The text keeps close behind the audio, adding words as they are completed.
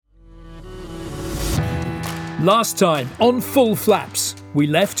Last time on Full Flaps, we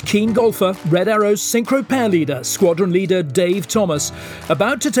left keen golfer, Red Arrow's synchro pair leader, squadron leader Dave Thomas,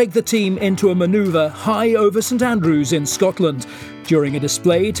 about to take the team into a manoeuvre high over St Andrews in Scotland during a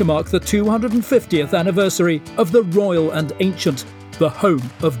display to mark the 250th anniversary of the Royal and Ancient, the home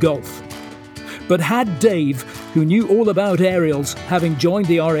of golf. But had Dave, who knew all about aerials, having joined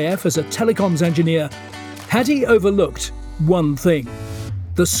the RAF as a telecoms engineer, had he overlooked one thing?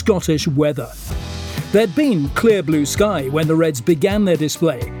 The Scottish weather. There'd been clear blue sky when the Reds began their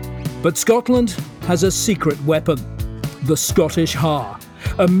display, but Scotland has a secret weapon, the Scottish Har,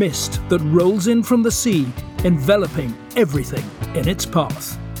 a mist that rolls in from the sea, enveloping everything in its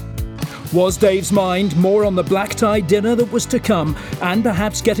path. Was Dave's mind more on the black tie dinner that was to come, and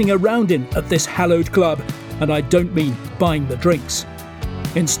perhaps getting a round in at this hallowed club? And I don't mean buying the drinks.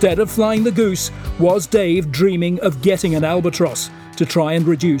 Instead of flying the goose, was Dave dreaming of getting an albatross to try and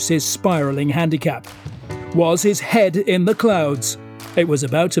reduce his spiralling handicap? Was his head in the clouds? It was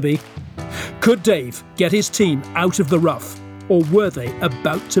about to be. Could Dave get his team out of the rough, or were they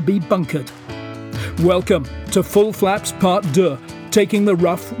about to be bunkered? Welcome to Full Flaps Part 2, taking the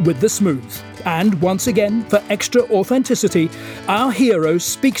rough with the smooth. And once again, for extra authenticity, our hero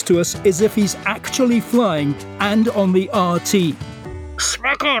speaks to us as if he's actually flying and on the RT.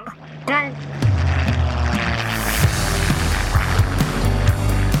 Smack on! Go!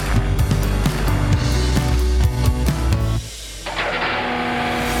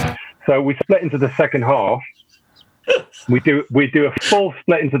 So we split into the second half. We do a full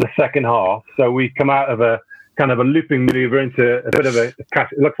split into the second half. So we come out of a kind of a looping maneuver into a bit of a it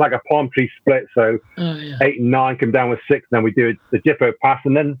looks like a palm tree split. So 8 and 9 come down with 6. Then we do the Jippo pass,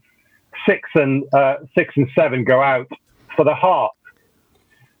 and then 6 and 7 go out for the heart.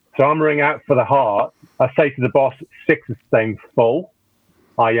 So I'm ringing out for the heart. I say to the boss, 6 is staying full.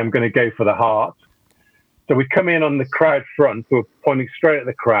 I am going to go for the heart. So we come in on the crowd front. We're pointing straight at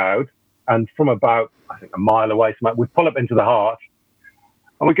the crowd. And from about, I think, a mile away, we pull up into the heart.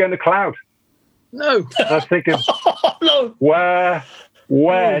 And we go in the cloud. No. And I was thinking, no.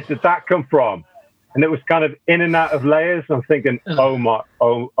 Where did that come from? And it was kind of in and out of layers. I'm thinking, oh my,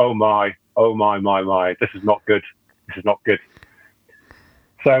 this is not good. This is not good.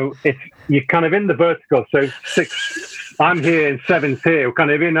 So you're kind of in the vertical. So 6, I'm here and 7's here. We're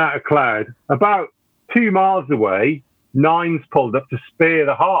kind of in and out of cloud. About 2 miles away, 9's pulled up to spear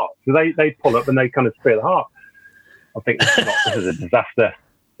the heart. So they pull up and they kind of spear the heart. I think this is a disaster.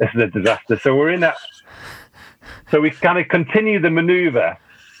 This is a disaster. So we're in that. So we kind of continue the maneuver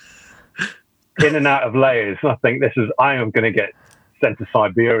in and out of layers. I think I am going to get sent to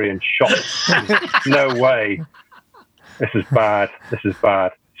Siberia and shot. No way. This is bad. This is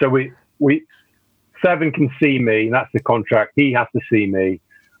bad. So we 7 can see me. And that's the contract. He has to see me.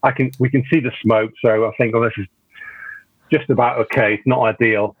 We can see the smoke. So I think, this is just about okay. It's not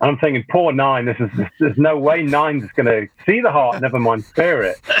ideal. And I'm thinking, poor 9. There's no way 9's going to see the heart. Never mind spare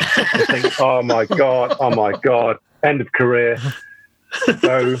it. I think, oh my god, end of career.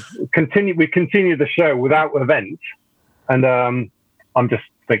 So we continue the show without event, and I'm just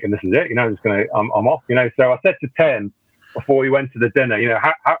thinking, this is it. I'm off. So I said to 10 before we went to the dinner,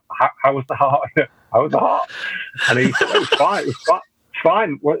 how was the heart? How was the heart? And he said, it was fine. It was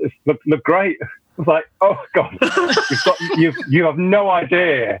fine. It looked great. I was like, oh God, you have no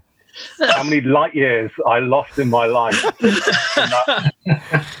idea how many light years I lost in my life.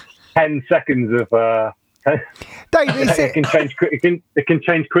 10 seconds of Dave, it can change. It can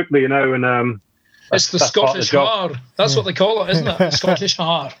change quickly, and it's the Scottish Har. That's what they call it, isn't it? The Scottish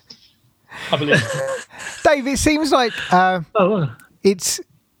Har, I believe. Dave, it seems like it's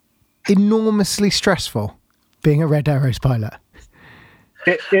enormously stressful being a Red Arrows pilot.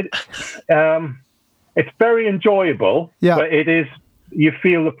 It's very enjoyable, but it is. You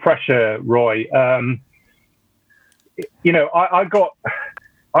feel the pressure, Roy. I got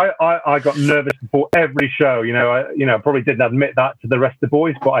nervous before every show. I probably didn't admit that to the rest of the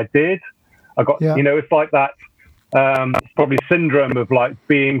boys, but I did. I got, it's like that. It's probably syndrome of like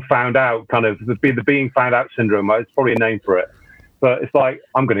being found out, kind of the being found out syndrome. It's probably a name for it. But it's like,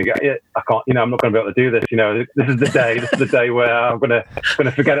 I'm going to get it. I can't, I'm not going to be able to do this. This is the day. This is the day where I'm going to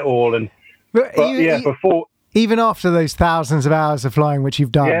forget it all. Before. Even after those thousands of hours of flying, which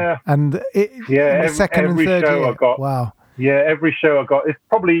you've done, in the second and third show year, I got, wow. Yeah, every show I got, it's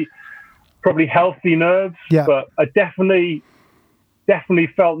probably healthy nerves, but I definitely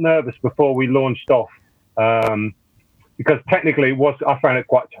felt nervous before we launched off, because technically I found it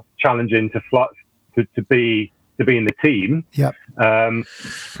quite challenging to fly, to be in the team. Yeah.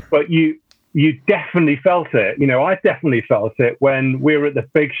 But you definitely felt it. I definitely felt it when we were at the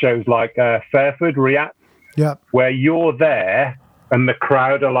big shows like Fairford, Riyadh, where you're there and the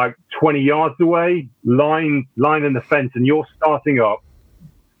crowd are like 20 yards away, lining the fence, and you're starting up,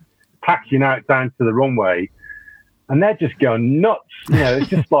 taxiing out down to the runway, and they're just going nuts. It's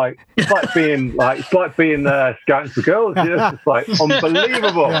just like being scouting for girls. It's just like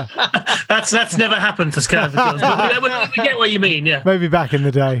unbelievable. Yeah. That's never happened for scouting for girls. But we get what you mean. Yeah, maybe back in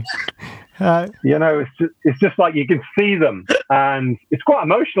the day. It's just like you can see them, and it's quite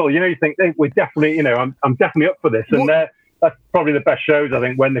emotional. You think we're definitely, I'm definitely up for this, and that's probably the best shows, I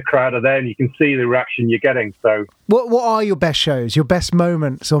think, when the crowd are there and you can see the reaction you're getting. So, what are your best shows? Your best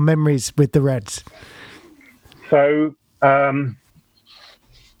moments or memories with the Reds? So, in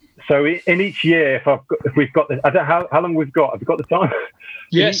each year, if we've got I don't know how long we've got. Have we got the time?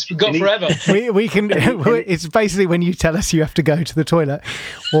 Yes, we've got forever. We can. It's basically when you tell us you have to go to the toilet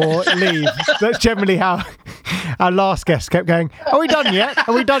or leave. That's generally how our last guest kept going. Are we done yet?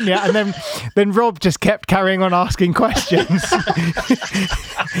 Are we done yet? And then Rob just kept carrying on asking questions.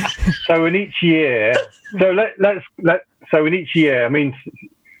 So in each year, in each year, I mean,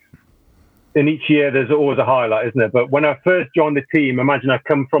 in each year there's always a highlight, isn't there? But when I first joined the team, imagine I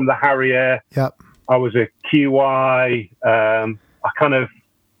come from the Harrier. Yep. I was a QI.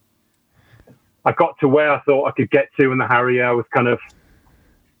 I got to where I thought I could get to in the Harrier. I was kind of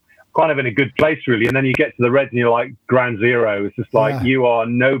in a good place, really. And then you get to the Reds and you're like ground zero. It's just like you are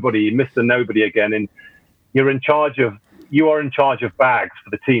nobody, Mr. Nobody again. And you are in charge of bags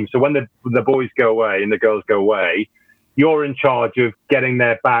for the team. So when the boys go away and the girls go away, you're in charge of getting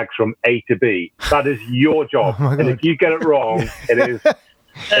their bags from A to B. That is your job. And if you get it wrong, it is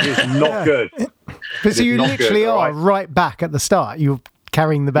not good. But so you literally are right back at the start. You're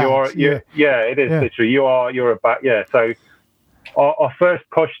carrying the bags. It is literally. You're a back. Yeah. So our first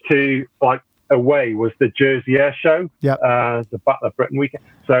push to away was the Jersey Air Show. Yeah. The Battle of Britain weekend.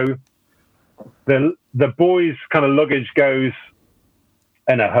 So the boys' kind of luggage goes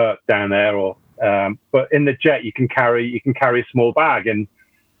in a herp down there, but in the jet you can carry a small bag, and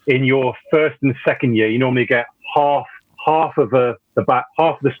in your first and second year you normally get half of the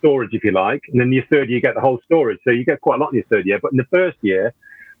storage, if you like, and then your third year you get the whole storage. So you get quite a lot in your third year, but in the first year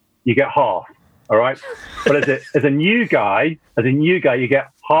you get half. All right, but as a new guy you get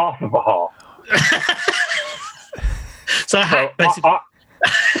half of a half. So basically.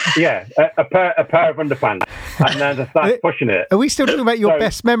 A pair of underpants, and then to start pushing it. Are we still talking about your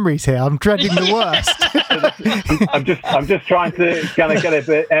best memories here? I'm dreading the worst. I'm just trying to kind of get a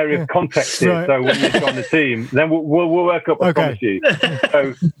bit area of context here. Right. So when you join the team, then we'll work up. I promise you.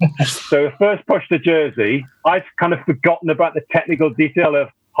 So the first push to Jersey, I'd kind of forgotten about the technical detail of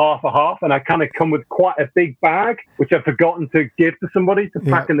half a half, and I kind of come with quite a big bag, which I've forgotten to give to somebody to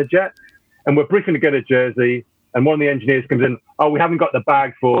pack in the jet. And we're briefing to go to Jersey. And one of the engineers comes in, we haven't got the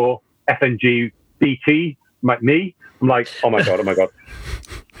bag for FNG BT, like me. I'm like, oh my God.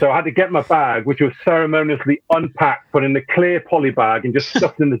 So I had to get my bag, which was ceremoniously unpacked, put in the clear poly bag and just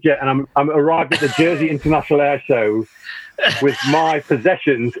stuffed in the jet. And I'm arrived at the Jersey International Air Show with my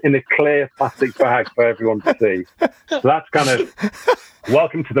possessions in a clear plastic bag for everyone to see. So that's kind of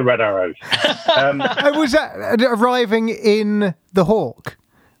welcome to the Red Arrows. Was that arriving in the Hawk?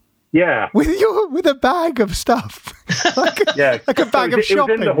 Yeah, with a bag of stuff, like a bag of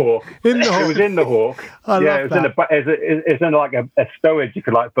shopping. It was in the Hawk. It was in the Hawk. I love that. It's in like a stowage, if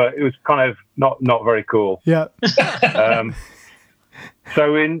you like, but it was kind of not very cool. Yeah.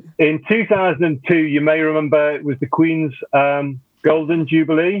 So in 2002, you may remember it was the Queen's Golden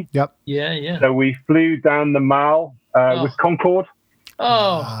Jubilee. Yep. Yeah. So we flew down the Mall with Concorde.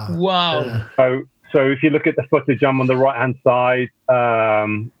 Oh, wow. So if you look at the footage, I'm on the right hand side.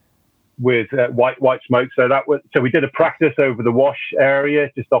 With white smoke, so we did a practice over the Wash area,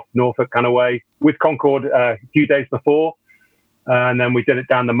 just off Norfolk kind of way, with Concorde a few days before, and then we did it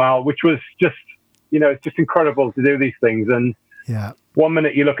down the Mall, which was just, it's just incredible to do these things. And 1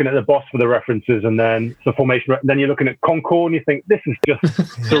 minute you're looking at the Boss for the references, and then the formation, then you're looking at Concorde, and you think this is just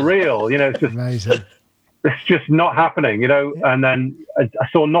surreal. It's just amazing. It's just not happening, And then I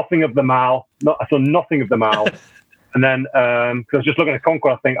saw nothing of the Mall. And then, because I was just looking at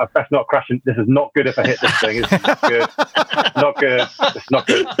Concorde, I think I best not crash. This is not good if I hit this thing. It's not good. It's not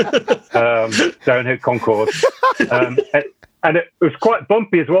good. Don't hit Concorde. And it was quite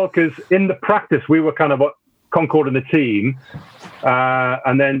bumpy as well, because in the practice, we were kind of Concorde in the team.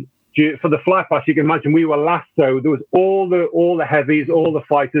 And then for the fly pass, you can imagine we were last. So there was all the heavies, all the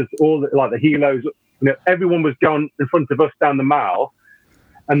fighters, the helos. Everyone was going in front of us down the Mall.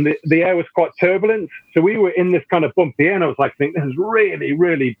 And the air was quite turbulent. So we were in this kind of bumpy air, and I was like, this is really,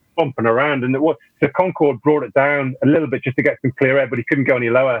 really bumping around. And so Concorde brought it down a little bit just to get some clear air, but he couldn't go any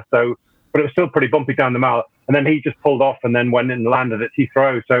lower. So but it was still pretty bumpy down the mile. And then he just pulled off and then went in and landed at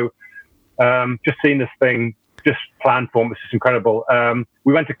Heathrow. So just seeing this thing just planned for was just incredible.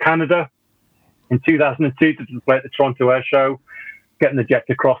 We went to Canada in 2002 to display at the Toronto Air Show. Getting the jet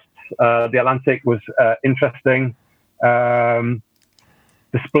across the Atlantic was interesting.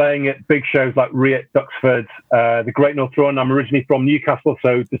 Displaying at big shows like RIAT, Duxford, the Great North Run. I'm originally from Newcastle,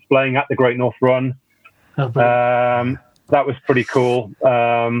 so displaying at the Great North Run. That was pretty cool.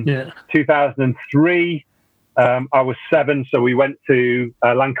 2003, I was 7, so we went to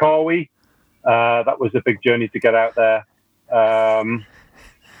Langkawi. That was a big journey to get out there.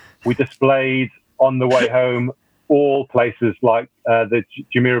 We displayed on the way home all places like the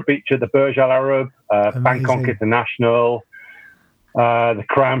Jumeirah Beach at the Burj Al Arab, Bangkok International, the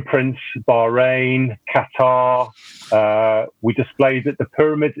Crown Prince, Bahrain, Qatar. We displayed at the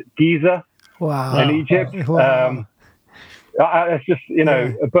Pyramid at Giza in Egypt. Wow. It's just,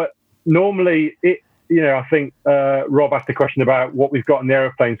 but normally, I think Rob asked a question about what we've got in the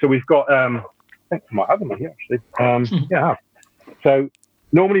aeroplane. So we've got, I think I might have them on here actually. Yeah. So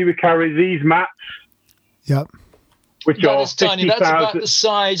normally we carry these maps. Yep. Which that are is tiny. That's about the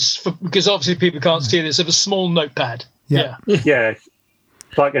size, because obviously people can't see this, of a small notepad. Yeah. It's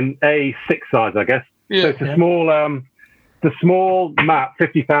like an A6 size, I guess. Yeah. So it's a small map,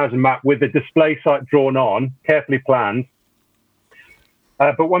 50,000 map with the display site drawn on, carefully planned.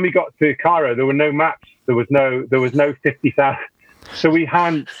 But when we got to Cairo, there were no maps. There was no 50,000. So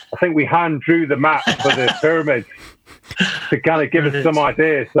I think we hand drew the map for the pyramids to kind of give us some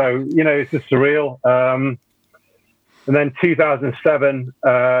idea. So, it's just surreal. And then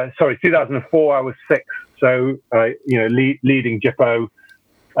 2004, I was 6. So, leading Jippo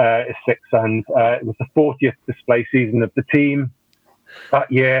is 6. And it was the 40th display season of the team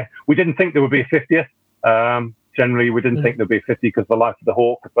that year. We didn't think there would be a 50th. Generally, we didn't think there'd be a 50 because of the life of the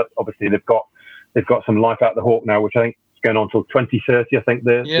Hawk, but obviously they've got some life out of the Hawk now, which I think is going on until 2030. I think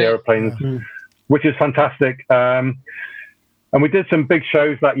the aeroplanes, which is fantastic. And we did some big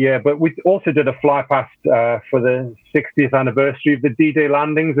shows that year, but we also did a fly past for the 60th anniversary of the D-Day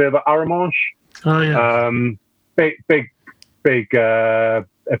landings over Arromanches. Oh yeah,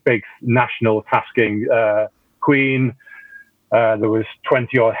 a big national tasking Queen. There was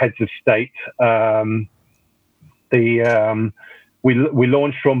 20 odd heads of state. We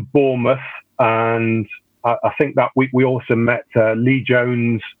launched from Bournemouth, and I think that week we also met Lee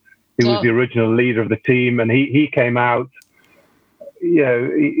Jones, who was the original leader of the team, and he came out.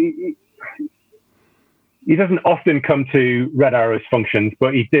 He doesn't often come to Red Arrow's functions,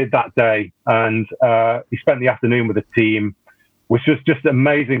 but he did that day, and he spent the afternoon with the team, which was just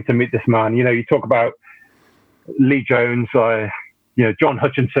amazing to meet this man. You talk about Lee Jones, John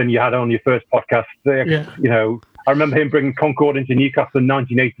Hutchinson you had on your first podcast. I remember him bringing Concorde into Newcastle in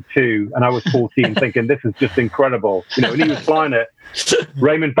 1982, and I was 14, thinking this is just incredible. And he was flying it.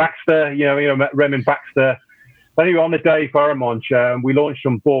 Raymond Baxter, met Raymond Baxter. Anyway, on the day for Arromanches, we launched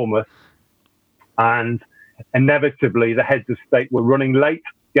from Bournemouth, and inevitably the heads of state were running late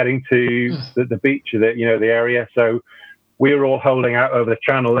getting to the beach, the area. So we were all holding out over the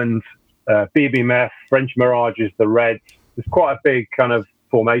channel, and BBMF, French Mirages, the Reds. There's quite a big kind of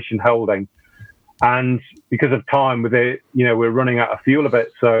formation holding. And because of time with it, we're running out of fuel a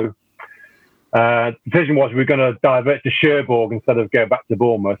bit. So the decision was we were going to divert to Cherbourg instead of go back to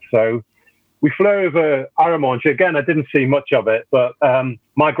Bournemouth. So we flew over Arromanches. Again, I didn't see much of it, but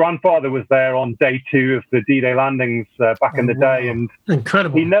my grandfather was there on day 2 of the D-Day landings back in the day. And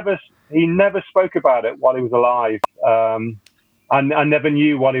incredible. He never spoke about it while he was alive. And I never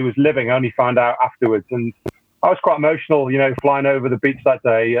knew while he was living. I only found out afterwards. And I was quite emotional, flying over the beach that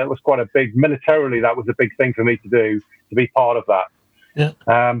day. It was quite a big, militarily, that was a big thing for me to do, to be part of that. Yeah.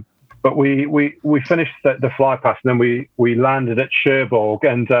 But we finished the fly past, and then we landed at Cherbourg,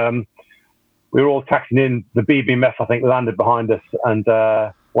 and we were all taxiing in. The BBMF, I think, landed behind us, and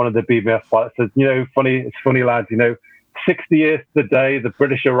one of the BBMF pilots said, it's funny, lads, 60 years to the day the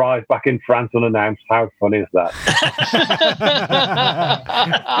British arrived back in France unannounced. How funny is that?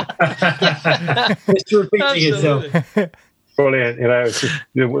 Just repeating yourself. Brilliant, it's just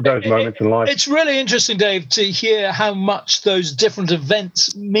those moments in life. It's really interesting, Dave, to hear how much those different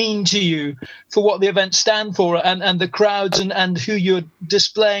events mean to you for what the events stand for, and the crowds and who you're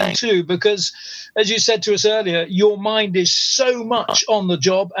displaying to, because as you said to us earlier, your mind is so much on the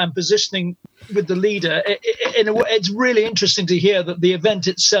job and positioning with the leader. It's really interesting to hear that the event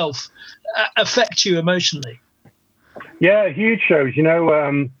itself affects you emotionally. Yeah, huge shows.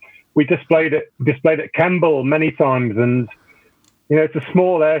 We displayed at Kemble many times, and it's a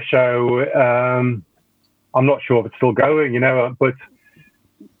small air show. I'm not sure if it's still going, but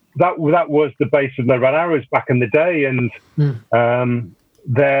that was the base of the Red Arrows back in the day, and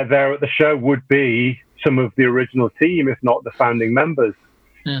there at the show would be some of the original team, if not the founding members.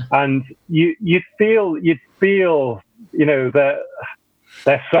 Yeah. And you'd feel,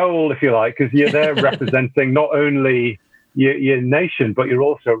 their soul, if you like, because you're there representing not only your nation, but you're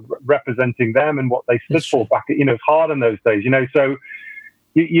also representing them and what they stood for back. It's hard in those days, So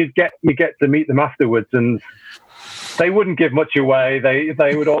you get to meet them afterwards, and they wouldn't give much away.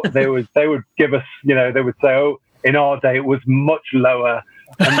 They would give us, they would say, "Oh, in our day it was much lower."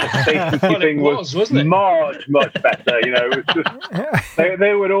 And the station keeping was much better. It was just,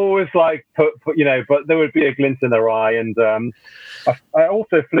 they would always like put, but there would be a glint in their eye. And I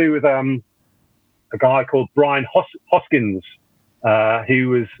also flew with a guy called Brian Hoskins, who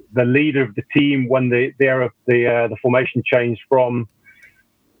was the leader of the team when the formation changed from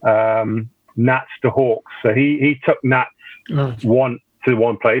Nats to Hawks. So he took Nats one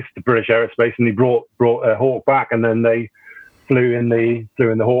place, the British Aerospace, and he brought a Hawk back, and then they flew in the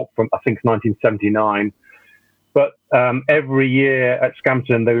Hawk from, I think, 1979. But every year at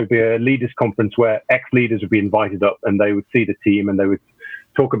Scampton, there would be a leaders conference where ex-leaders would be invited up, and they would see the team, and they would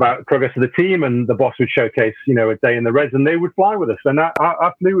talk about the progress of the team, and the boss would showcase, a day in the Reds, and they would fly with us. And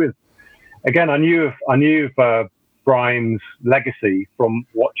I flew with, again, I knew of Brian's legacy from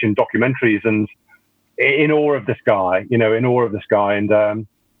watching documentaries, and in awe of this guy, And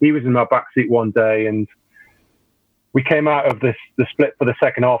he was in my backseat one day, and we came out of the split for the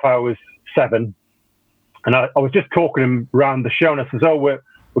second half. I was 7, and I was just talking him around the show, and I says, "Oh, we're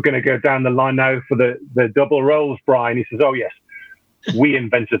going to go down the line now for the double rolls, Brian." He says, "Oh yes, we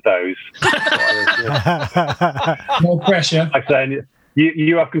invented those." No pressure. I said,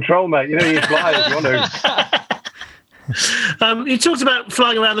 "You have control, mate. You fly if you want to." You talked about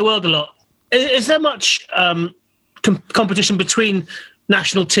flying around the world a lot. Is there much competition between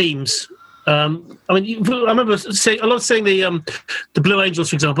national teams? I remember seeing the Blue Angels,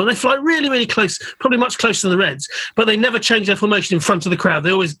 for example. They fly really, really close, probably much closer than the Reds, but they never change their formation in front of the crowd. They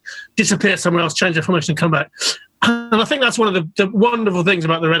always disappear somewhere else, change their formation, and come back. And I think that's one of the wonderful things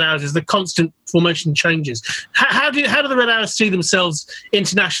about the Red Arrows is the constant formation changes. How do the Red Arrows see themselves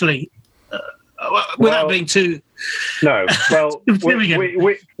internationally without being too? No, well,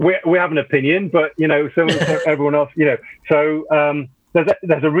 we have an opinion, but so everyone else, so.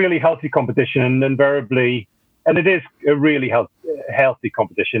 There's a really healthy competition, and invariably, and it is a really healthy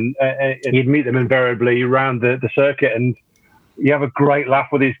competition. You'd meet them invariably around the circuit, and you have a great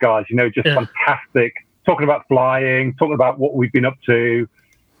laugh with these guys. Fantastic, talking about flying, talking about what we've been up to,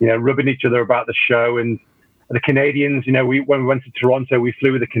 rubbing each other about the show. And the Canadians, when we went to Toronto, we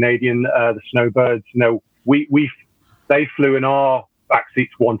flew with the Canadian, the Snowbirds. They flew in our back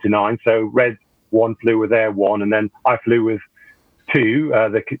seats 1 to 9. So Red 1 flew with their 1, and then I flew with 2,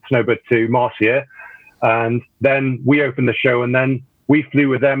 the Snowbird 2, Marcia, and then we opened the show, and then we flew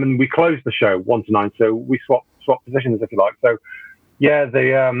with them, and we closed the show 1 to 9. So we swapped positions, if you like. So yeah,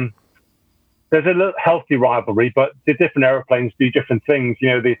 there's a little healthy rivalry, but the different airplanes do different things.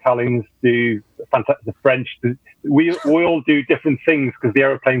 The Italians do fantastic, the French. We all do different things because the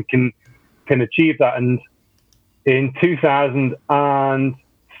airplane can achieve that. And in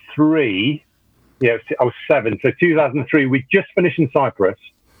 2003. Yeah, I was 7. So 2003, we just finished in Cyprus.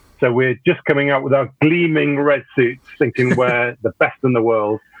 So we're just coming out with our gleaming red suits, thinking we're the best in the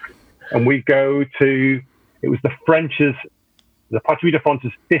world. And we go to, it was the Patrouille de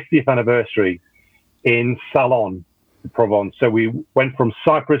France's 50th anniversary in Salon, Provence. So we went from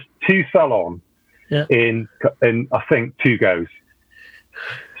Cyprus to Salon in I think 2 goes.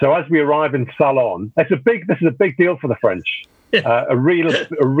 So as we arrive in Salon, this is a big deal for the French. A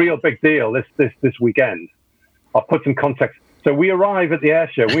real big deal this weekend. I'll put some context. So we arrive at the air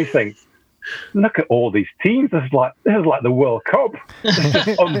show. We think, look at all these teams. This is like the World Cup. This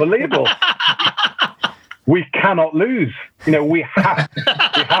is unbelievable. We cannot lose. We have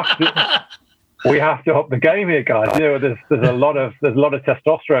to up the game here, guys. There's a lot of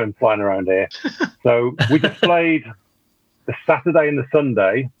testosterone flying around here. So we displayed the Saturday and the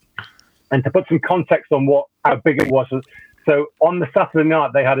Sunday, and to put some context on how big it was. So on the Saturday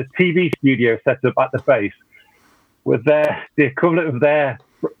night, they had a TV studio set up at the base with the equivalent of their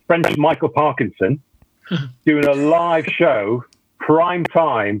French Michael Parkinson doing a live show, prime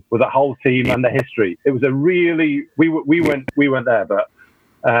time, with the whole team and the history. It was a really we weren't there, but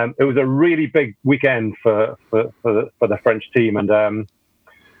it was a really big weekend for the French team. And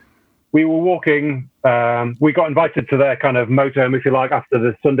we were walking. We got invited to their kind of motorhome, if you like, after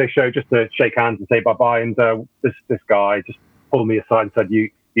the Sunday show, just to shake hands and say bye-bye. And this guy just pulled me aside and said, "You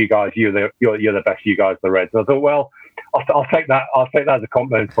guys, you're the best. You guys, the Reds." And I thought, well, I'll take that. I'll take that as a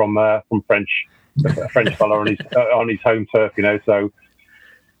compliment from French, a French fella on his home turf. So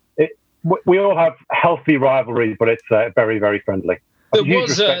we all have healthy rivalries, but it's very, very friendly. There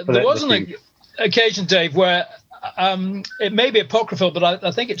was an occasion, Dave, where it may be apocryphal, but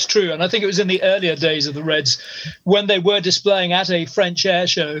I think it's true, and I think it was in the earlier days of the Reds when they were displaying at a French air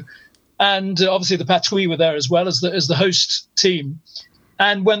show, and obviously the Patuis were there as well as the host team.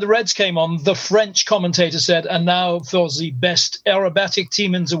 And when the Reds came on, the French commentator said, "And now for the best aerobatic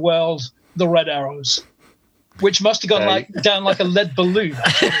team in the world, the Red Arrows," which must have gone down like a lead balloon.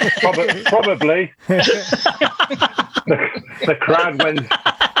 Probably. The crowd went.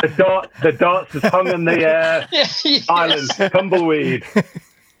 The darts hung in the air. Yes. Island tumbleweed.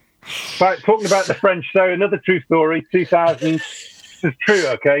 But talking about the French, so another true story. 2000. This is true,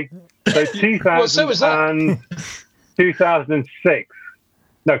 okay? So 2000 well, so was that. And 2006.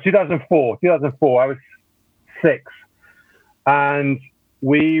 No, 2004. 2004. I was 6, and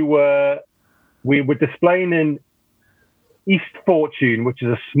we were displaying in East Fortune, which is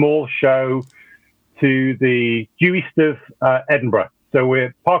a small show to the due east of Edinburgh. So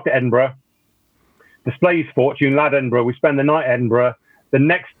we're parked at Edinburgh, display East Fortune, land Edinburgh. We spend the night at Edinburgh. The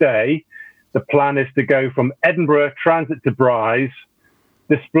next day, the plan is to go from Edinburgh, transit to Bryce,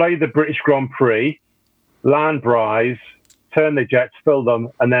 display the British Grand Prix, land Bryce, turn the jets, fill them,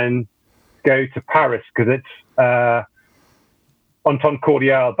 and then go to Paris because it's Entente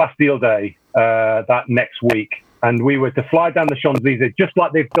Cordiale, Bastille Day, that next week. And we were to fly down the Champs-Élysées just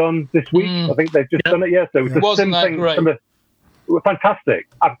like they've done this week. I think they've just done it, yeah. So it was the same thing. It was fantastic.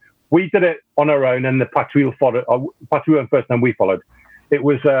 We did it on our own, and the Patuis followed. Patuis went first, and we followed. It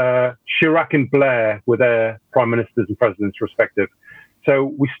was Chirac and Blair with their prime ministers and presidents respective.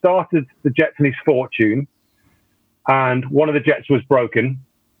 So we started the jets in East Fortune, and one of the jets was broken.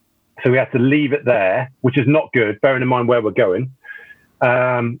 So we had to leave it there, which is not good, bearing in mind where we're going.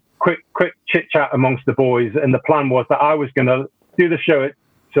 Quick chit-chat amongst the boys, and the plan was that I was going to do the show at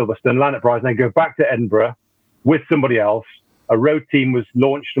Silverstone, land at Bryce, and then go back to Edinburgh with somebody else. A road team was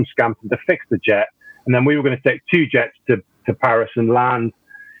launched from Scampton to fix the jet, and then we were going to take 2 jets to Paris and land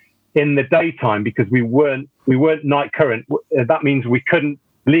in the daytime because we weren't night current. That means we couldn't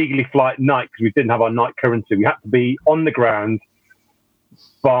legally fly at night because we didn't have our night currency. We had to be on the ground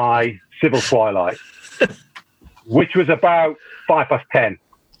by civil twilight, which was about 10:05.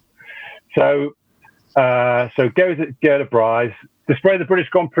 So go to Bryce, display the British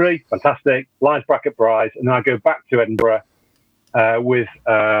Grand Prix, fantastic, lines back at Bryce, and then I go back to Edinburgh with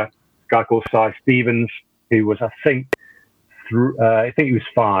a guy called Si Stevens, who was, I think he was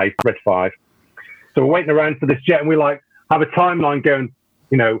 5, red 5. So we're waiting around for this jet, and we have a timeline going,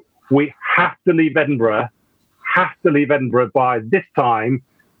 we have to leave Edinburgh by this time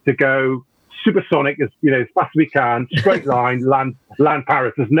to go supersonic as fast as we can, straight line, land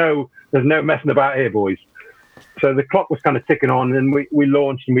Paris. There's no messing about here, boys. So the clock was kind of ticking on, and we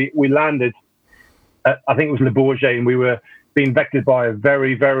launched, and we landed at, I think it was Le Bourget, and we were being vectored by a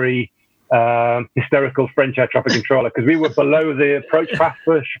very, very hysterical French air traffic controller because we were below the approach path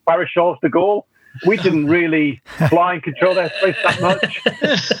for Paris Charles de Gaulle. We didn't really fly and control their space that much.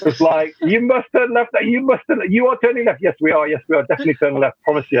 It was like, you must turn left. You are turning left. Yes, we are. Definitely turning left.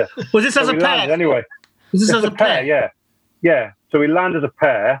 Promise you. Was this as a pair? Anyway. Was this as a pair? Yeah. So we land as a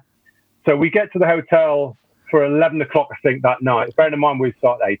pair. So we get to the hotel for 11 o'clock, I think, that night. Bearing in mind we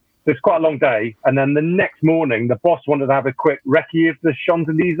start at 8. So it's quite a long day. And then the next morning, the boss wanted to have a quick recce of the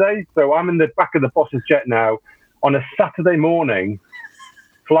Champs-Élysées. So I'm in the back of the boss's jet now on a Saturday morning,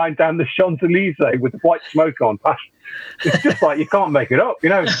 flying down the Champs-Élysées with white smoke on. It's just like, you can't make it up, So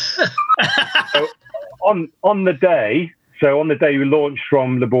on the day we launch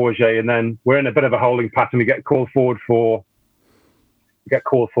from Le Bourget, and then we're in a bit of a holding pattern. We get called forward for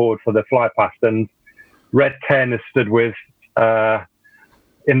the fly past, and Red 10 is stood with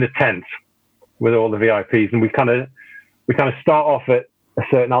in the tent with all the VIPs, and we kind of start off at a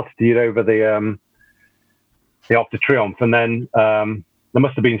certain altitude over the Arc de Triomphe, and then there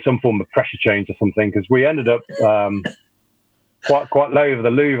must have been some form of pressure change or something, because we ended up quite low over the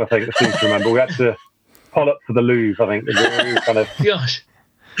Louvre, I think, I seem to remember. We had to pull up to the Louvre, I think. Gosh.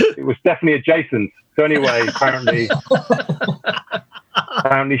 It was definitely adjacent. So anyway, apparently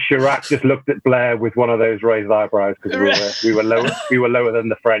Chirac just looked at Blair with one of those raised eyebrows because we were lower than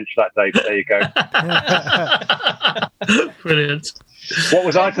the French that day. But there you go. Brilliant. What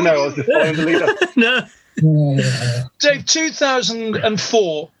was I to know? I was just following the leader. No. Dave,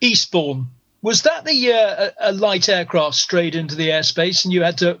 2004, Eastbourne. Was that the year a light aircraft strayed into the airspace and you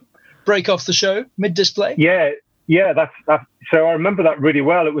had to break off the show mid-display? Yeah. That's so I remember that really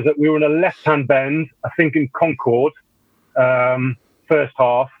well. It was that we were in a left-hand bend, I think in Concorde, first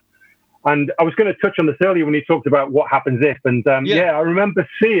half. And I was going to touch on this earlier when he talked about what happens if. And I remember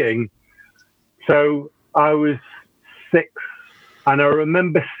seeing. So I was 6, and I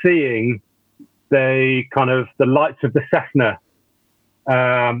remember seeing the lights of the Cessna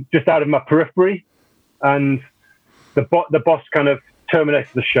just out of my periphery, and the boss kind of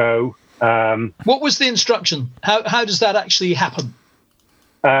terminated the show. What was the instruction? How does that actually happen?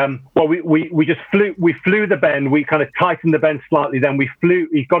 Well, we just flew. We flew the bend. We kind of tightened the bend slightly. Then we flew.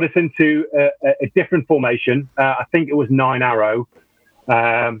 He got us into a different formation. I think it was 9 arrow,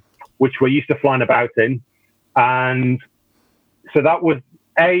 which we're used to flying about in. And so that was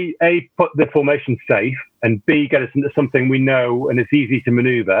A, put the formation safe, and B, get us into something we know and it's easy to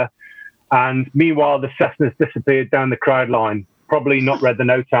maneuver. And meanwhile, the Cessna's disappeared down the crowd line, probably not read the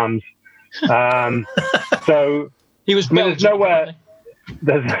NOTAMs. So he was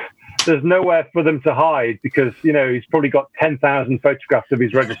there's nowhere for them to hide, because he's probably got 10,000 photographs of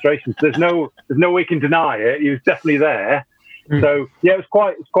his registrations. There's no way you can deny it. He was definitely there. So yeah, it's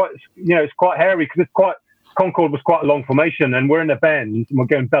quite hairy, because Concorde was quite a long formation, and we're in a bend and we're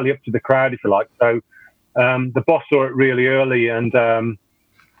going belly up to the crowd, if you like. So the boss saw it really early, and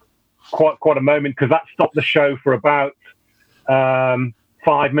quite a moment, because that stopped the show for about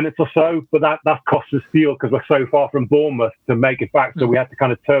 5 minutes or so. But that cost us fuel, because we're so far from Bournemouth to make it back, so we had to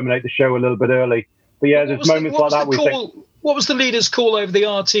kind of terminate the show a little bit early. But yeah, there's moments like that. What was the leader's call over the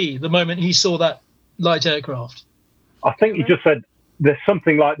RT the moment he saw that light aircraft? I think he just said, "There's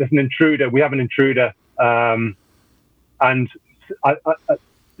something like there's an intruder. We have an intruder." And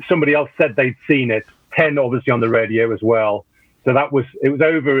somebody else said they'd seen it. 10 obviously on the radio as well. So it was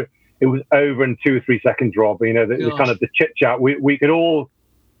over in 2 or 3 seconds, Rob. The kind of the chit chat. We all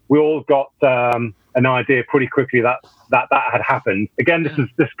got an idea pretty quickly that had happened. Again,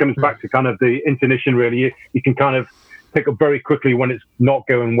 this comes back to kind of the intuition. Really, you can kind of pick up very quickly when it's not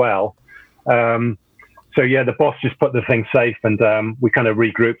going well. So yeah, the boss just put the thing safe, and we kind of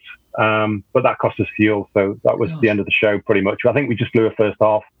regrouped. But that cost us fuel, so that was the end of the show pretty much. I think we just flew a first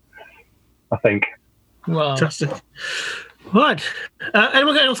half, I think. Wow. Fantastic. Right.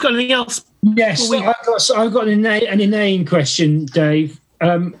 Anyone else got anything else? Yes, I've got an inane question, Dave.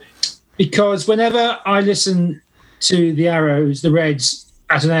 Because whenever I listen to the Arrows, the Reds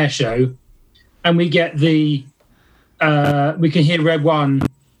at an air show, and we get we can hear Red One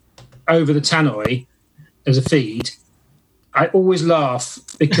over the tannoy as a feed, I always laugh,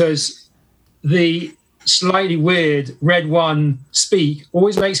 because the slightly weird Red One speak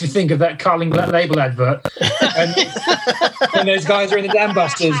always makes me think of that Carling Black Label advert. And those guys are in the Dam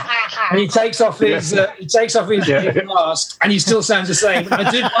Busters, and he takes off his mask, and he still sounds the same. I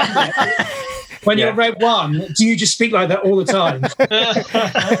did wonder, when you're Red One, do you just speak like that all the time?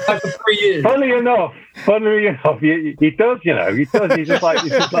 Like for 3 years. Funnily enough, he does. He does. He's just like.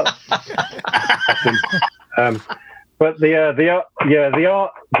 But the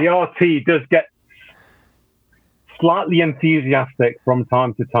RT does get slightly enthusiastic from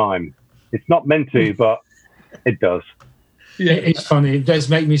time to time. It's not meant to, but it does. Yeah, it's funny. It does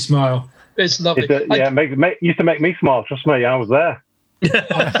make me smile. It's lovely. Used to make me smile. Trust me, I was there.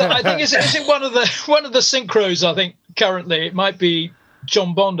 I think is it one of the synchros? I think currently it might be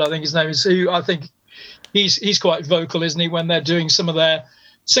John Bond. I think his name is. Who I think he's quite vocal, isn't he? When they're doing some of their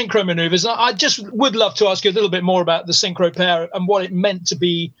synchro maneuvers. I just would love to ask you a little bit more about the synchro pair and what it meant to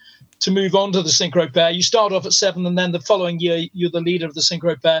move on to the synchro pair. You start off at 7, and then the following year you're the leader of the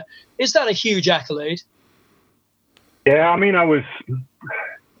synchro pair. Is that a huge accolade? Yeah, I mean, I was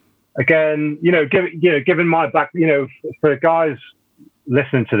again, given my back, for guys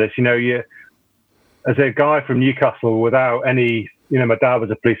listening to this, you as a guy from Newcastle without any, my dad was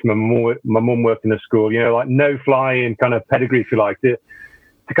a policeman, my mum worked in a school, like no flying kind of pedigree, if you like, to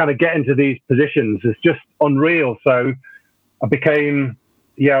kind of get into these positions is just unreal. So I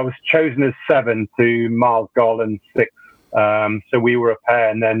was chosen as 7 to Miles Garland 6. So we were a pair,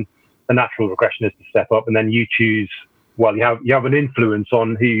 and then the natural progression is to step up, and then you choose. Well, you have an influence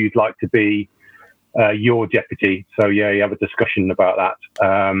on who you'd like to be your deputy. So yeah, you have a discussion about that,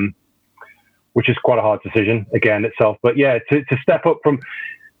 which is quite a hard decision again itself. But yeah, to step up from,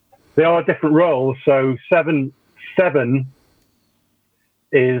 there are different roles. So seven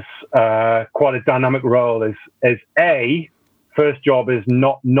is quite a dynamic role. Is A, first job is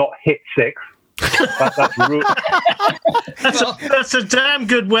not hit 6. That's a damn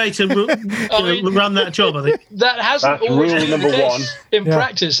good way to run that job, I think. That's always rule number 1 in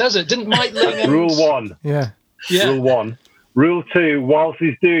practice, has it? Didn't Mike Ling? Rule 1. Yeah. Rule 1. Rule 2. Whilst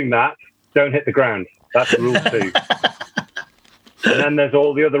he's doing that, don't hit the ground. That's rule 2. And then there's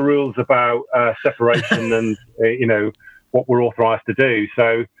all the other rules about separation and what we're authorised to do.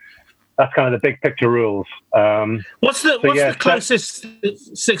 So that's kind of the big picture rules. What's the closest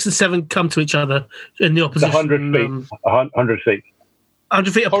 6 and 7 come to each other in the opposition? 100 feet. 100 feet.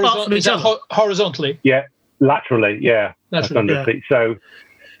 100 feet apart from each other? Horizontally? Yeah, laterally, yeah. Laterally, 100 feet.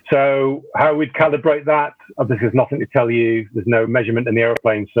 So how we'd calibrate that, obviously there's nothing to tell you. There's no measurement in the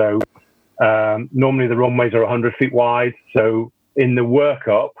aeroplane. So normally the runways are 100 feet wide. So in the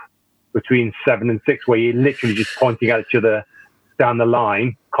workup between 7 and 6, where you're literally just pointing at each other down the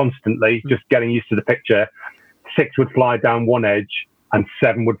line constantly, just getting used to the picture, 6 would fly down one edge and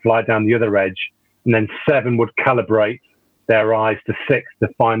 7 would fly down the other edge. And then 7 would calibrate their eyes to 6 to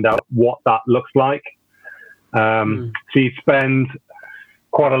find out what that looks like. So you spend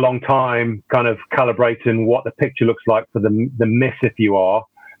quite a long time kind of calibrating what the picture looks like for the miss, if you are.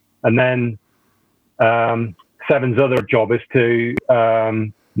 And then 7's other job is to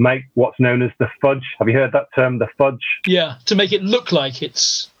make what's known as the fudge. Have you heard that term, the fudge? Yeah, to make it look like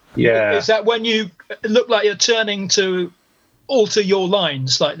it's... Yeah. Is that when you look like you're turning to alter your line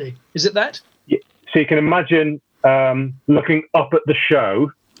slightly? Is it that? Yeah. So you can imagine looking up at the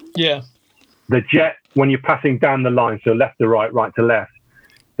show. Yeah. The jet, when you're passing down the line, so left to right, right to left,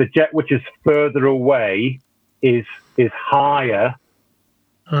 the jet which is further away is higher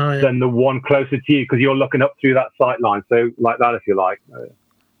than the one closer to you, because you're looking up through that sight line. So like that, if you like.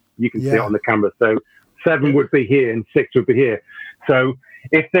 You can see it on the camera. So 7 would be here and 6 would be here. So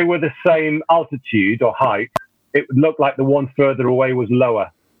if they were the same altitude or height, it would look like the one further away was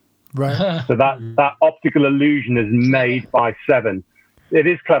lower. Right. So that optical illusion is made by 7. It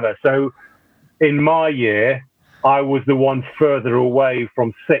is clever. So in my year, I was the one further away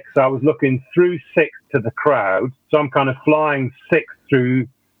from 6. I was looking through 6 to the crowd. So I'm kind of flying 6 through,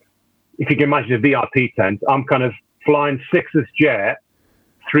 if you can imagine a VIP tent, I'm kind of flying 6's jet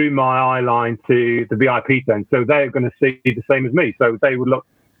through my eye line to the VIP tent. So they're going to see the same as me. So they would look,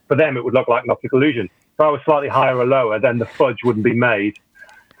 for them, it would look like an optical illusion. If I was slightly higher or lower, then the fudge wouldn't be made.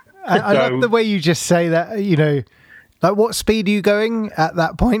 I love the way you just say that, like what speed are you going at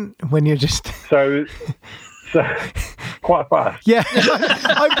that point when you're just... So quite fast. Yeah.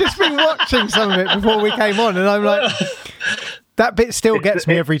 I've just been watching some of it before we came on, and I'm like... That bit still gets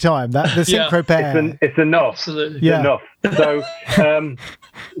me every time. The synchro pair. It's enough. Absolutely. It's enough.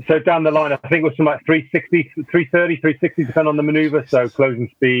 So down the line, I think it was something like 360, 330, 360, depending on the maneuver. So closing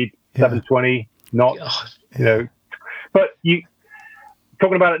speed, 720 knots. But you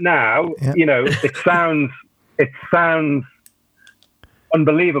talking about it now, it sounds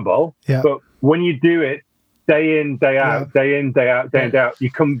unbelievable. Yeah. But when you do it day in, day out, day in, day out, day in, day out, you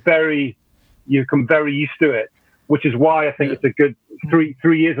become very used to it. Which is why I think it's a good 3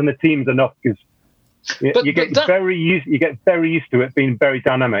 years on the team is enough, because you get very used to it being very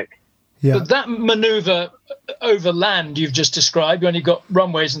dynamic. Yeah. But that maneuver over land you've just described, when you've got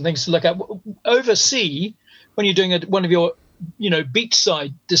runways and things to look at, over sea, when you're doing one of your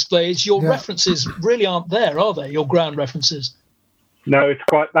beachside displays, your references really aren't there, are they? Your ground references. No,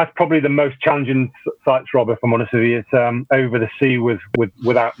 that's probably the most challenging sites, Rob, if I'm honest with you. It's over the sea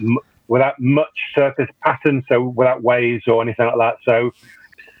without much surface pattern, so without waves or anything like that. So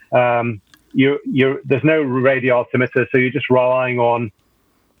there's no radio altimeter, so you're just relying on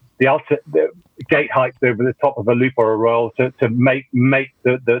the gate height over the top of a loop or a roll to make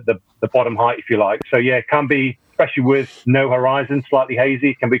the bottom height, if you like. So yeah, it can be, especially with no horizon, slightly hazy,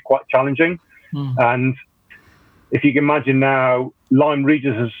 it can be quite challenging. And if you can imagine now, Lyme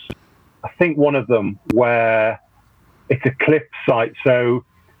Regis is, I think, one of them where it's a cliff site, so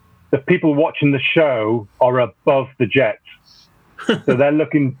the people watching the show are above the jets, so they're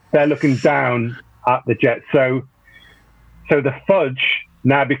looking down at the jets. So the fudge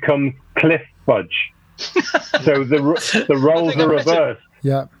now becomes cliff fudge. So the roles are reversed.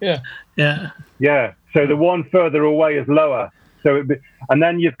 Yeah. So the one further away is lower. And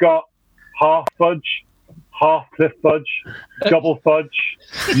then you've got half fudge, half cliff fudge, double fudge,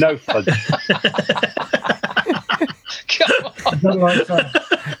 no fudge. Come on.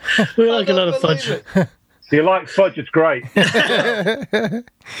 We like a lot of fudge. If you like fudge, it's great.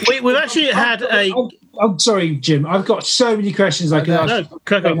 We've actually had a... I'm sorry, Jim. I've got so many questions I can ask.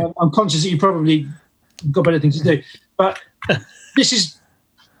 No, I'm conscious that you probably got better things to do. But this is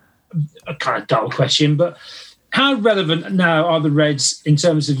a kind of dull question, but how relevant now are the Reds in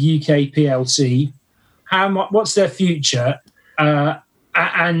terms of UK PLC? What's their future?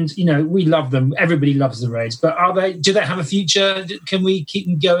 And we love them. Everybody loves the Reds, but do they have a future? Can we keep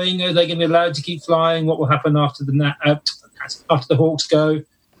them going? Are they going to be allowed to keep flying? What will happen after after the Hawks go?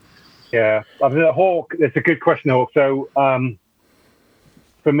 Yeah, I mean, the Hawk. It's a good question, Hawk. So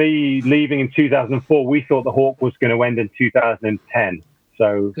for me, leaving in 2004, we thought the Hawk was going to end in 2010.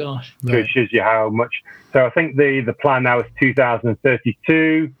 So it shows you how much. So I think the plan now is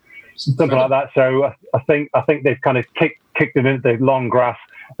 2032, something like that. So I think they've kind of kicked it into the long grass.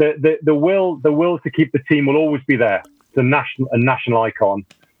 The will to keep the team will always be there. It's a national icon,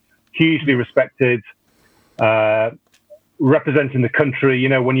 hugely respected, representing the country. You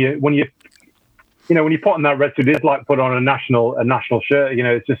know, when you put on that red suit, it's like put on a national shirt. You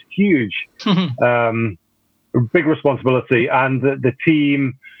know, it's just huge. Big responsibility, and the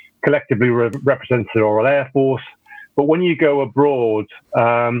team collectively represents the Royal Air Force. But when you go abroad,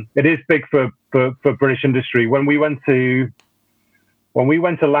 it is big for British industry. When we went to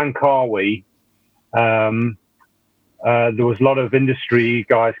Langkawi, there was a lot of industry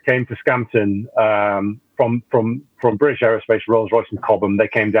guys came to Scampton from British Aerospace, Rolls-Royce and Cobham. They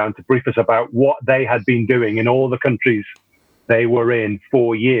came down to brief us about what they had been doing in all the countries they were in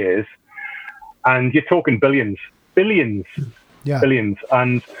for years. And you're talking billions. And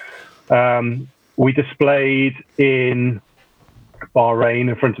we displayed in Bahrain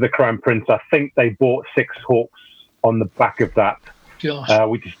in front of the Crown Prince. I think they bought 6 Hawks on the back of that.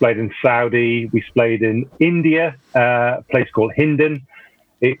 We displayed in Saudi. We displayed in India, a place called Hindon.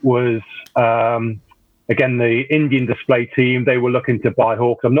 It was, again, the Indian display team. They were looking to buy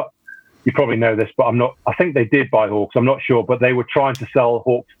Hawks. You probably know this, but I think they did buy Hawks. I'm not sure, but they were trying to sell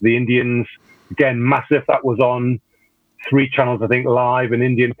Hawks to the Indians. Again, massive. That was on 3 channels, I think, live in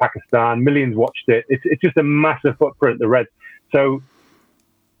India and Pakistan. Millions watched it. It's just a massive footprint, the Reds. So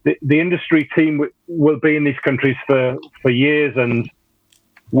the industry team will be in these countries for years, and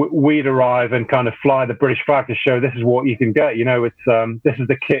we'd arrive and kind of fly the British flag to show this is what you can get. You know, it's this is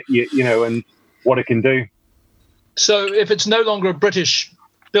the kit, you know, and what it can do. So if it's no longer a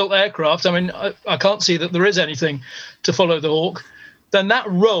British-built aircraft, I mean, I can't see that there is anything to follow the Hawk. Then that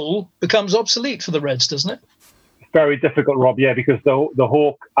role becomes obsolete for the Reds, doesn't it? It's very difficult, Rob. Yeah, because the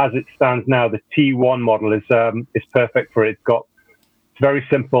Hawk, as it stands now, the T1 model is perfect for it. It's very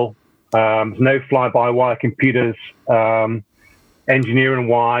simple. There's no fly-by-wire computers.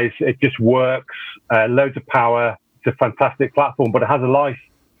 Engineering-wise, it just works. Loads of power. It's a fantastic platform, but it has a life.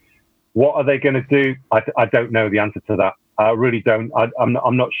 What are they going to do? I don't know the answer to that. I really don't.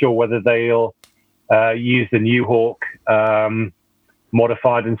 I'm not sure whether they'll use the new Hawk.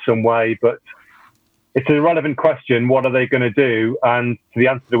 Modified in some way, but it's an irrelevant question. What are they going to do? And the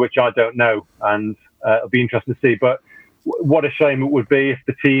answer to which I don't know, and it'll be interesting to see. But what a shame it would be if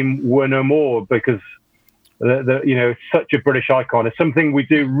the team were no more, because it's such a British icon. It's something we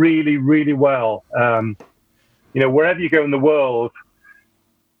do really, really well. Wherever you go in the world,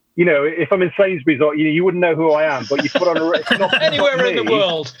 if I'm in Sainsbury's, or you wouldn't know who I am, but you put on anywhere in the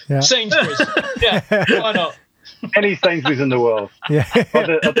world, Sainsbury's, why not? Any Sainsbury's in the world. Yeah.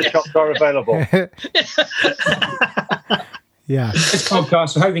 Other shops are available. Yeah. This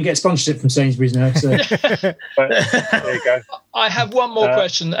podcast, we're hoping to get sponsorship from Sainsbury's now. So. There you go. I have one more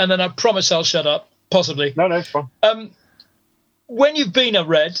question, and then I promise I'll shut up, possibly. No, it's fine. When you've been a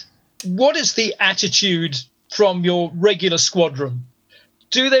Red, what is the attitude from your regular squadron?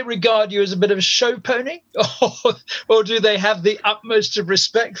 Do they regard you as a bit of a show pony? Or do they have the utmost of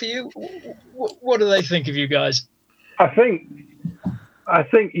respect for you? What do they think of you guys? I think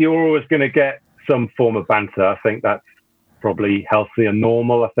you're always going to get some form of banter. I think that's probably healthy and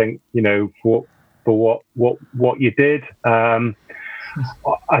normal. I think, for what you did. I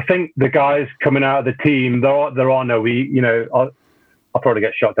think the guys coming out of the team, there are no, I'll probably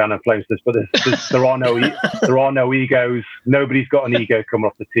get shot down in flames for this, but there are no egos. Nobody's got an ego coming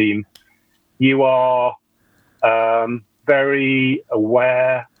off the team. You are very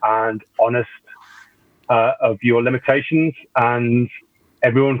aware and honest of your limitations, and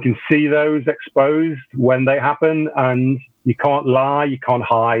everyone can see those exposed when they happen, and you can't lie, you can't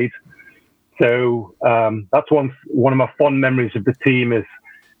hide. So that's one of my fond memories of the team is,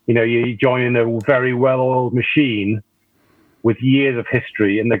 you join in a very well-oiled machine with years of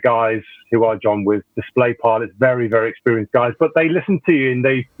history, and the guys who I joined with, display pilots, very, very experienced guys, but they listen to you and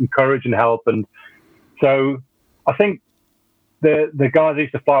they encourage and help. And so I think the guys who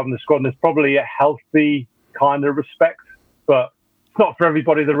used to fly on the squadron, there's probably a healthy kind of respect, but it's not for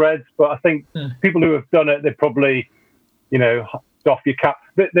everybody, the Reds. But I think people who have done it, they probably, doff your cap.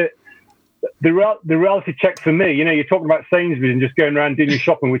 The reality check for me, you're talking about Sainsbury's and just going around doing your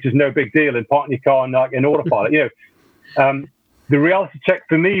shopping, which is no big deal, and parking your car in autopilot, the reality check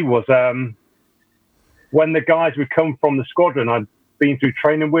for me was when the guys would come from the squadron I'd been through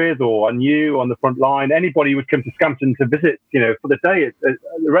training with, or I knew on the front line, anybody would come to Scampton to visit, for the day at the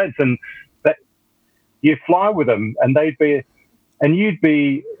Reds, and that you fly with them, and they'd be and you'd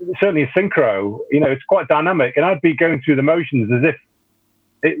be certainly a synchro. It's quite dynamic, and I'd be going through the motions as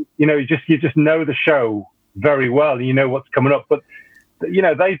if you just know the show very well, and you know what's coming up. But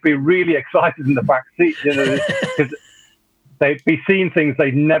they'd be really excited in the back seat, because they'd be seeing things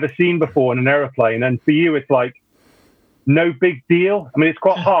they'd never seen before in an aeroplane, and for you, it's like no big deal. I mean, it's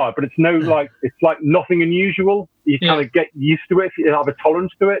quite hard, but it's it's like nothing unusual. You kind of get used to it. You have a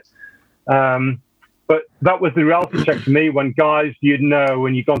tolerance to it. But that was the reality check for me, when guys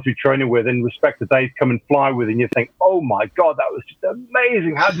when you've gone through training with, in respect to Dave, come and fly with, and you think, oh my God, that was just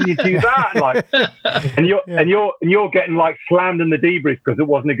amazing. How did you do that? And you're getting like slammed in the debrief because it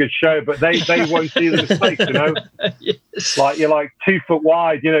wasn't a good show, but they won't see the mistakes, Yes. Like you're like 2 foot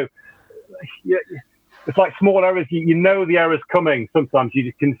wide, it's like small errors. You know the error's coming. Sometimes you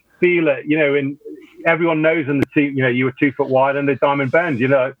just can feel it, and everyone knows in the team, you were 2 foot wide and the diamond bend,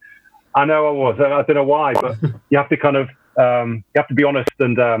 I know I was. I don't know why, but you have to kind of you have to be honest,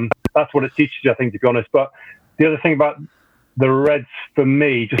 and that's what it teaches you, I think, to be honest. But the other thing about the Reds for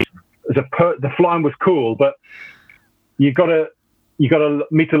me, just as the flying was cool, but you got to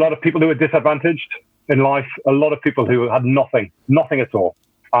meet a lot of people who are disadvantaged in life. A lot of people who had nothing at all,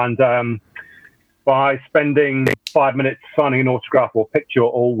 and by spending 5 minutes signing an autograph or picture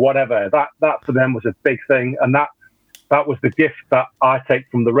or whatever, that for them was a big thing, and that was the gift that I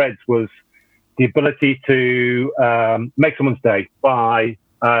take from the Reds, was the ability to make someone's day by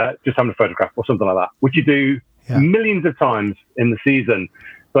just having a photograph or something like that, which you do millions of times in the season.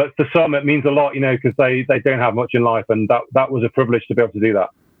 But for some, it means a lot, because they don't have much in life, and that was a privilege to be able to do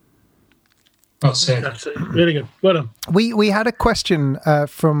that. That's it. Really good. Well done. We had a question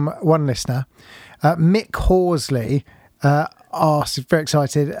from one listener, Mick Horsley, asked, very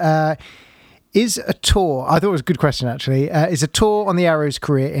excited, is a tour, I thought it was a good question actually, is a tour on the Arrows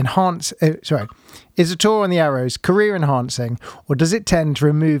career enhancing, or does it tend to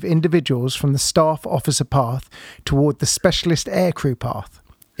remove individuals from the staff officer path toward the specialist aircrew path,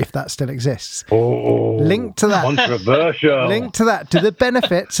 if that still exists? Linked to that, controversial. Linked to that, do the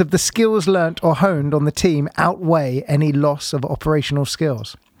benefits of the skills learnt or honed on the team outweigh any loss of operational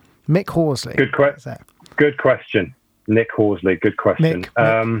skills? Mick Horsley. Good question. Nick Horsley, good question.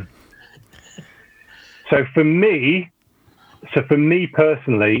 Mick. So for me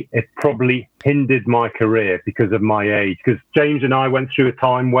personally, it probably hindered my career because of my age. Because James and I went through a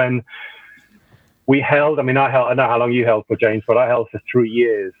time when we held. I know how long you held for, James, but I held for 3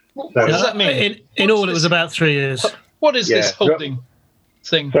 years. What does that mean? In all, it was about 3 years. What is this holding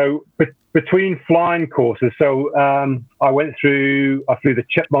thing? So between flying courses, I flew the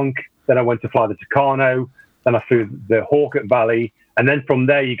Chipmunk, then I went to fly the Tucano, then I flew the Hawk at Valley, and then from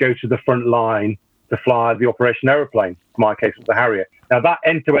there you go to the front line to fly the operation aeroplane. In my case, it was the Harrier. Now, that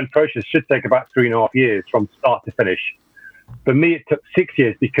end-to-end process should take about 3.5 years from start to finish. For me, it took 6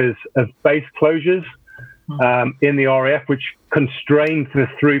 years because of base closures in the RAF, which constrained the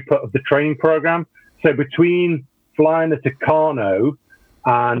throughput of the training program. So between flying the Tucano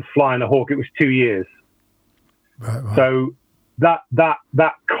and flying the Hawk, it was 2 years. Right. So that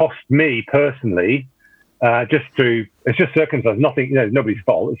cost me personally, it's just circumstance, nothing, nobody's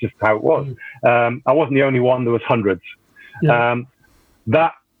fault. It's just how it was. I wasn't the only one. There was hundreds. Yeah.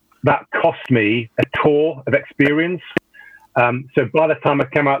 That cost me a tour of experience. So by the time I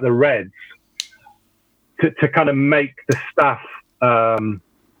came out of the Reds, to kind of make the staff kind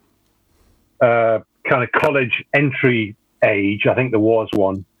of college entry age, I think there was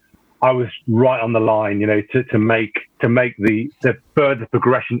one, I was right on the line, to make the further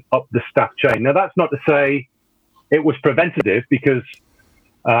progression up the staff chain. Now, that's not to say it was preventative, because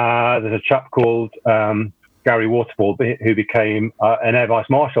there's a chap called Gary Waterfall who became an Air Vice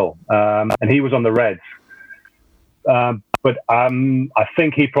Marshal, and he was on the Reds. But I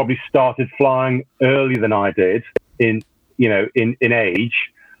think he probably started flying earlier than I did in age,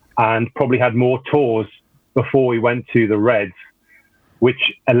 and probably had more tours before he went to the Reds,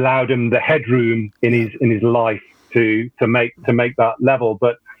 which allowed him the headroom in his life to make that level.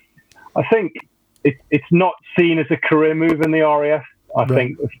 But I think it's not seen as a career move in the RAF. I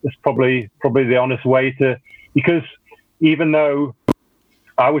think it's probably the honest way to, because even though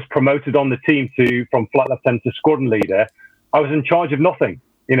I was promoted on the team from flight lieutenant to squadron leader, I was in charge of nothing.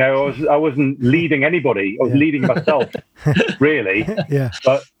 I wasn't leading anybody. I was leading myself, really. Yeah.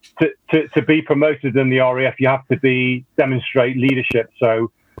 But to be promoted in the RAF, you have to demonstrate leadership.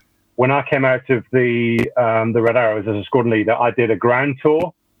 So when I came out of the Red Arrows as a squadron leader, I did a ground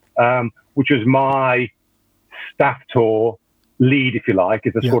tour, which was my staff tour lead, if you like,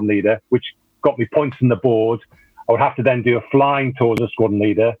 as a squadron leader, which got me points on the board. I would have to then do a flying tour as a squadron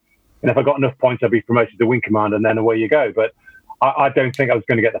leader. And if I got enough points, I'd be promoted to wing commander, and then away you go. But I don't think I was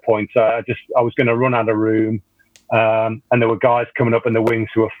going to get the points. I was going to run out of room. And there were guys coming up in the wings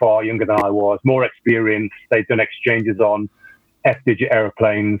who were far younger than I was, more experienced. They'd done exchanges on F-digit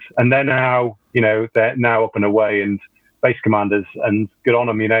aeroplanes, and they're now up and away and base commanders, and good on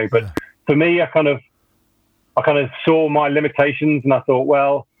them, But for me, I kind of saw my limitations, and I thought,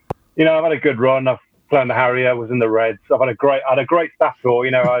 well, I've had a good run. I've flown the Harrier, was in the Reds. I had a great staff tour.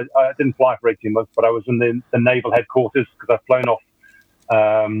 I didn't fly for 18 months, but I was in the naval headquarters because I've flown off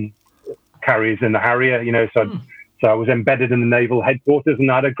carriers in the Harrier. So I was embedded in the naval headquarters,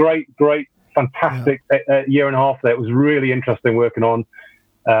 and I had a great, fantastic year and a half there. It was really interesting working on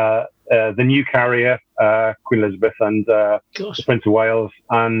the new carrier, Queen Elizabeth, and the Prince of Wales.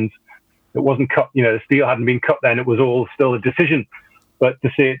 And it wasn't cut, the steel hadn't been cut then. It was all still a decision. But to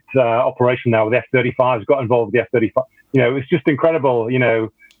see it operation now with F-35s, got involved with the F-35, it's just incredible,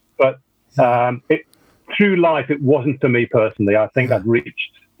 But through life, it wasn't for me personally. I think I'd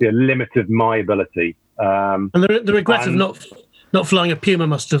reached the limit of my ability. And the regret of not flying a Puma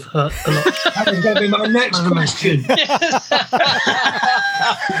must have hurt a lot. That was going to be my next question.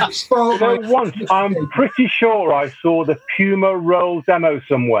 Once, I'm pretty sure I saw the Puma roll demo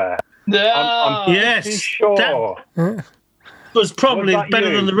somewhere. I'm pretty sure. That was probably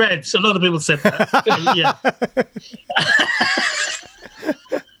better than the Reds. A lot of people said that. Yeah.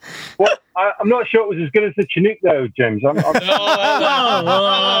 Well, I'm not sure it was as good as the Chinook, though, James.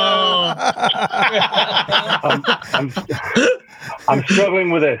 I'm struggling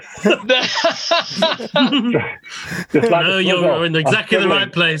with this. You're in exactly the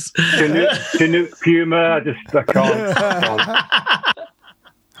right place. Chinook, Puma, I can't.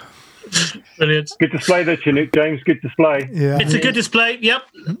 Brilliant. Good display there, Chinook, James. Good display. Yeah. It's a good display. Yep.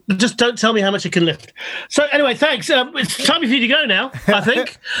 Just don't tell me how much it can lift. So anyway, thanks. It's time for you to go now, I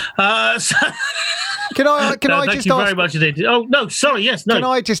think. Can I thank just you ask? Very much indeed. Oh no, sorry. Yes, no. Can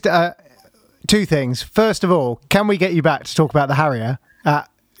I just two things? First of all, can we get you back to talk about the Harrier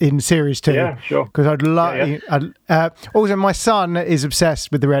in Series 2? Yeah, sure. Because I'd love. Yeah. Also, my son is obsessed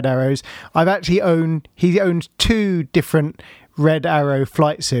with the Red Arrows. He owns 2 different Red Arrow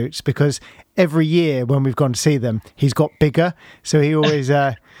flight suits because every year when we've gone to see them, he's got bigger. So he always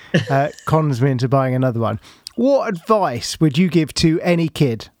cons me into buying another one. What advice would you give to any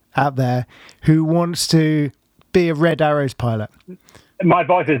kid out there who wants to be a Red Arrows pilot? My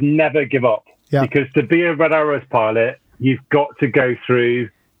advice is never give up. Yeah. Because to be a Red Arrows pilot, you've got to go through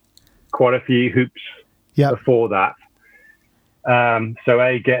quite a few hoops before that.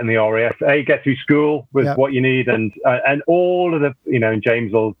 So get in the RAF, get through school with what you need, and all of the, and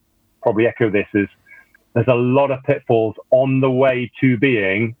James will probably echo this, is there's a lot of pitfalls on the way to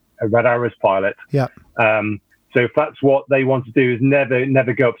being a Red Arrows pilot. Yeah. So if that's what they want to do, is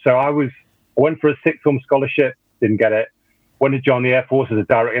never go up. So I went for a 6th form scholarship, didn't get it. Went to join the Air Force as a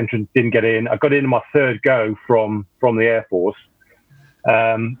direct entrant, didn't get in. I got in my 3rd go from the Air Force.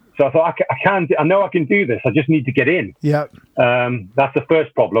 So I thought, I know I can do this. I just need to get in. Yeah. That's the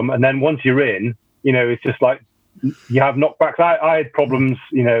first problem. And then once you're in, it's just like you have knockbacks. I had problems,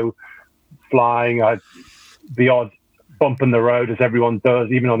 flying. I had the odd bump in the road, as everyone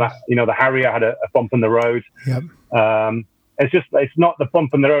does. Even on that, the Harrier had a bump in the road. Yep. It's not the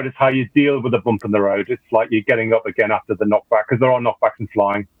bump in the road. It's how you deal with the bump in the road. It's like you're getting up again after the knockback, because there are knockbacks in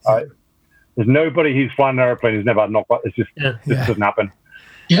flying. There's nobody who's flying an airplane who's never had knockback. It's just this doesn't happen.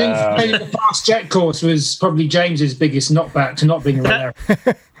 You think the fast jet course was probably James's biggest knockback to not being a Red Arrow?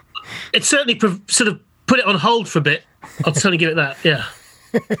 It certainly sort of put it on hold for a bit. I'll certainly give it that. Yeah.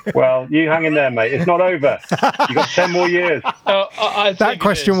 Well, you hang in there, mate. It's not over. You've got 10 more years. That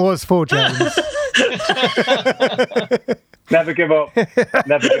question was for James. Never give up.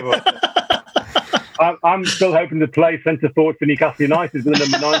 Never give up. I'm still hoping to play centre forward for Newcastle United with the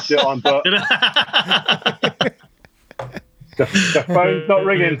number 9 shirt on, but the phone's not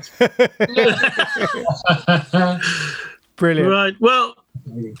ringing. Brilliant. Right. Well,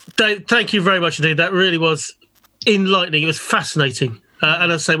 Dave, thank you very much indeed. That really was enlightening. It was fascinating.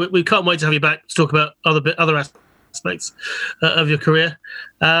 And as I say, we can't wait to have you back to talk about other aspects of your career.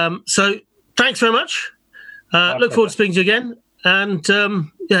 So thanks very much. Look forward to speaking to you again. And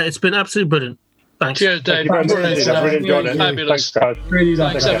it's been absolutely brilliant. Thanks. Cheers, Dave. I've really enjoyed it. Fabulous. Thanks, guys.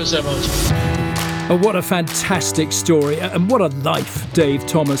 Thanks ever so much. Oh, what a fantastic story, and what a life Dave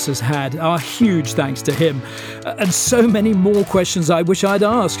Thomas has had. Our huge thanks to him. And so many more questions I wish I'd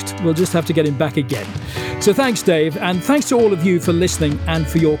asked. We'll just have to get him back again. So thanks, Dave, and thanks to all of you for listening and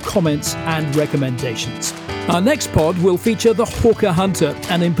for your comments and recommendations. Our next pod will feature the Hawker Hunter,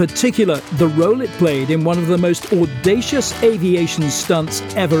 and in particular, the role it played in one of the most audacious aviation stunts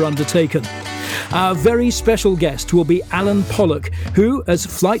ever undertaken. Our very special guest will be Alan Pollock, who, as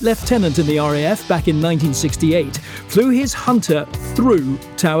flight lieutenant in the RAF back in 1968, flew his Hunter through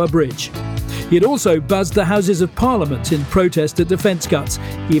Tower Bridge. He had also buzzed the Houses of Parliament in protest at defence cuts,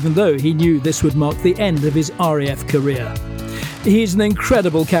 even though he knew this would mark the end of his RAF career. He's an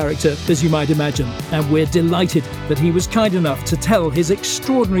incredible character, as you might imagine, and we're delighted that he was kind enough to tell his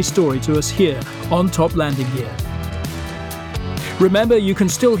extraordinary story to us here on Top Landing Gear. Remember, you can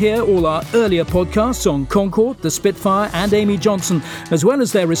still hear all our earlier podcasts on Concorde, the Spitfire and Amy Johnson, as well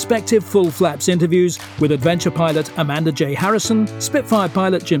as their respective full flaps interviews with Adventure pilot Amanda J. Harrison, Spitfire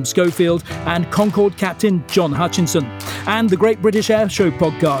pilot Jim Schofield and Concorde captain John Hutchinson, and the Great British Air Show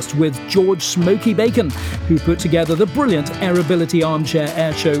podcast with George Smokey Bacon, who put together the brilliant Airability Armchair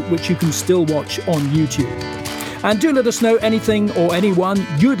Air Show, which you can still watch on YouTube. And do let us know anything or anyone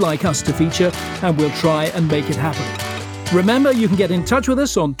you'd like us to feature, and we'll try and make it happen. Remember, you can get in touch with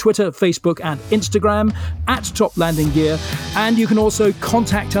us on Twitter, Facebook and Instagram at Top Landing Gear, and you can also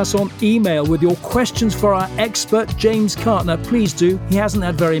contact us on email with your questions for our expert James Cartner. Please do, he hasn't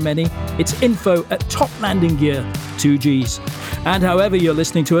had very many. It's info@toplandinggear, 2Gs. And however you're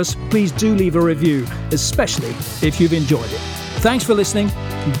listening to us, please do leave a review, especially if you've enjoyed it. Thanks for listening,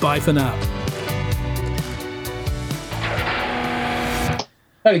 bye for now.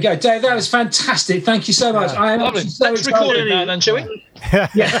 There we go, Dave. That was fantastic. Thank you so much. I am Lovely. so Let's record it now, then, shall we? Yeah.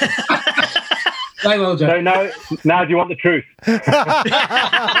 Very well done. So now do you want the truth?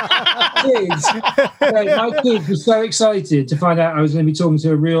 My kids were so excited to find out I was going to be talking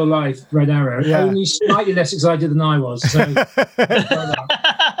to a real life Red Arrow. Yeah. Only slightly less excited than I was. So,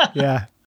 Yeah.